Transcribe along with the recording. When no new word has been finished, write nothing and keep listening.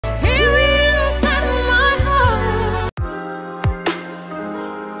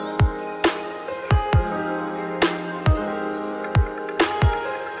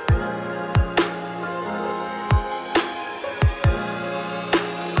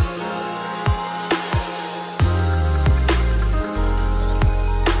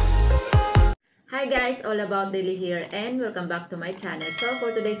guys, all about daily here and welcome back to my channel. So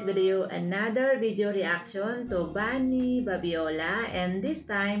for today's video, another video reaction to Vanny Vabiola, and this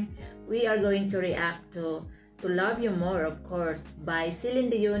time we are going to react to Love You More, of course, by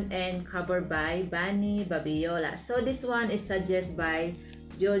Celine and covered by Vanny Vabiola. So this one is suggested by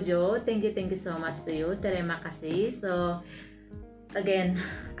Jojo. Thank you so much to you. Terima kasih. So again,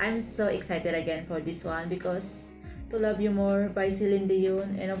 I'm so excited again for this one because To Love You More by Celine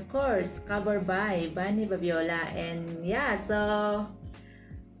and of course covered by Vanny Vabiola. And yeah, so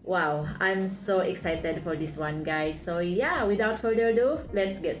wow, I'm so excited for this one, guys. So yeah, without further ado,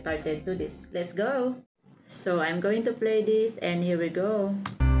 let's get started to this. Let's go. So I'm going to play this and here we go.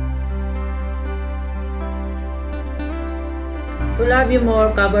 To Love You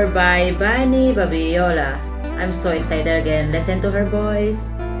More covered by Vanny Vabiola. I'm so excited again. Listen to her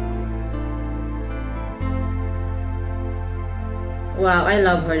voice. Wow, I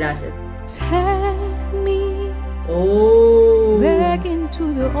love her lashes. Take me back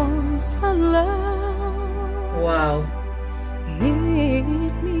into the arms of love. Wow. Need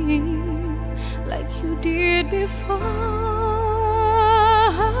me like you did before.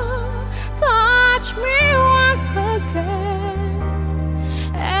 Touch me once again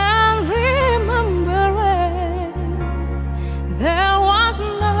and remember it. There was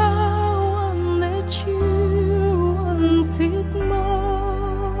no one that you wanted more.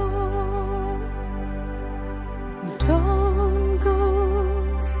 Don't go,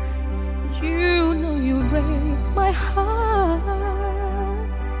 you know you break my heart.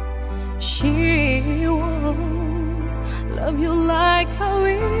 She won't love you like I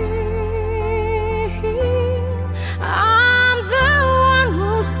will. I'm the one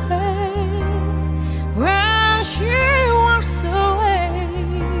who's pain when she walks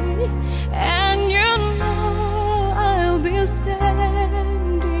away, and you know I'll be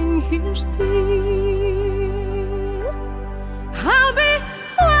standing here still. I'll be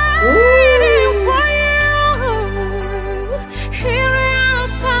waiting for you here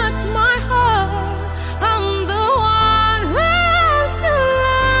inside my heart. I'm the one who's to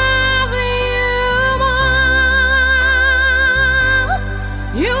love you more.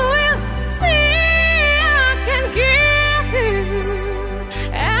 You will see I can give you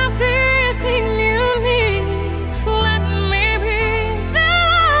everything you need. Let me be the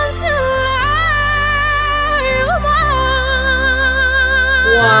one to love you more.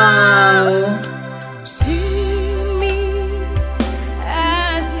 Wow. See me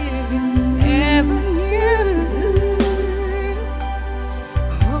as if you never knew.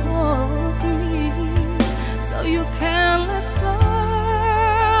 Hold me so you can let go.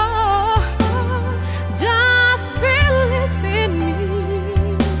 Just believe in me.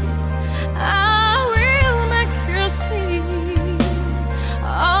 I will make you see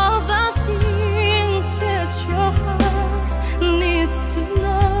all the things that your heart needs to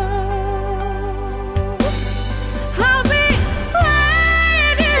know. I'll be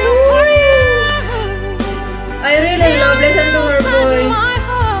waiting for you. I really love listening to her voice.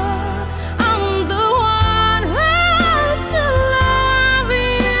 I'm the one who's to love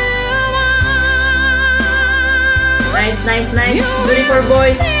you more. Nice. Beautiful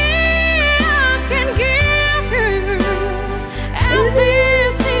voice. I can give you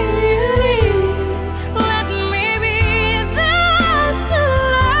everything you need. Let me be the one to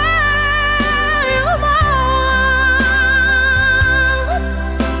love you more.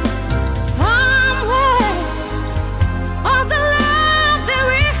 Somewhere, all the love that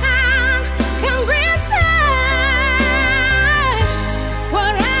we have can be saved.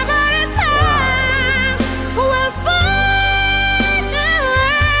 Whatever it takes, we'll find a way.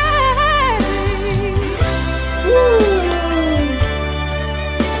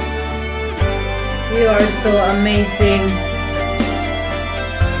 You are so amazing.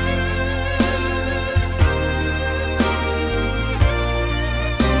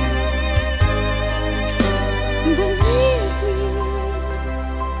 Believe me,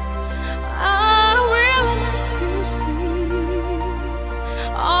 I will make you see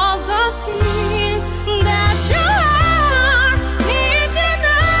all the things that your heart needs to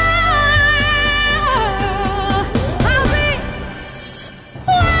know. I'll be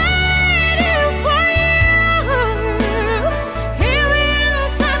waiting for you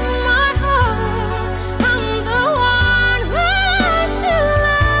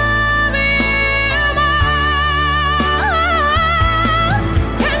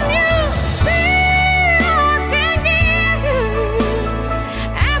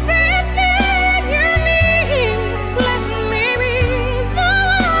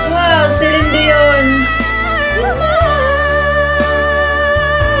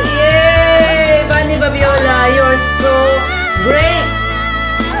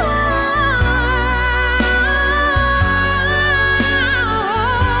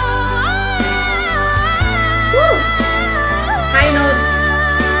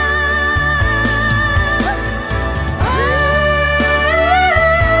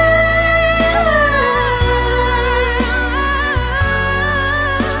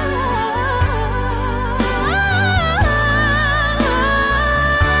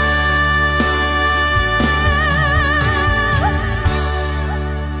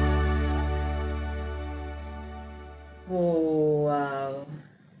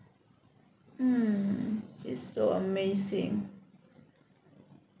so amazing.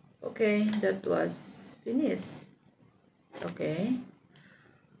 Okay, that was finished. Okay.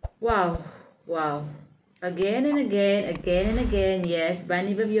 Wow, wow. Again and again, again and again. Yes,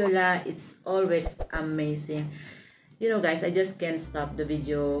 Vanny Vabiola, it's always amazing. You know, guys, I just can't stop the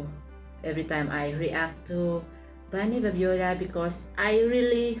video every time I react to Vanny Vabiola because I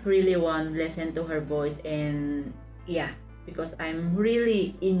really want to listen to her voice, and yeah, because I'm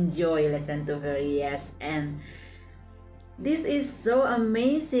really enjoy listen to her. Yes, and this is so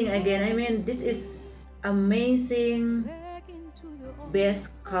amazing again. I mean, this is amazing.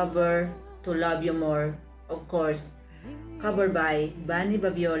 Best cover to Love You More, of course, covered by Vanny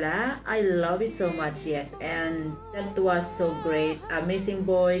Vabiola. I love it so much, yes, and that was so great. Amazing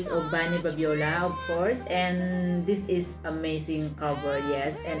voice of Vanny Vabiola, of course, and this is amazing cover,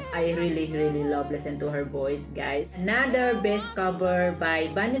 yes, and I really love listen to her voice, guys. Another best cover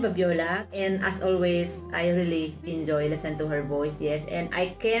by Vanny Vabiola, and as always, I really enjoy listen to her voice, yes, and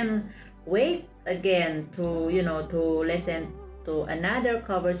I can wait again to to listen to another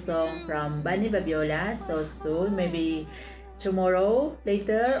cover song from Vanny Vabiola so soon. Maybe tomorrow,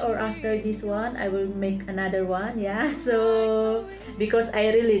 later, or after this one, I will make another one. Yeah, so because I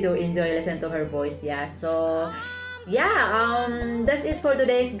really do enjoy listen to her voice. Yeah, so yeah, that's it for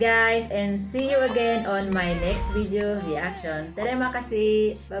today's, guys, and see you again on my next video reaction. Terima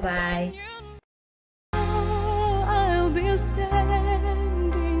kasih. Bye bye. I'll be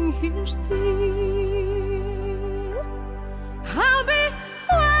standing here still. I'll be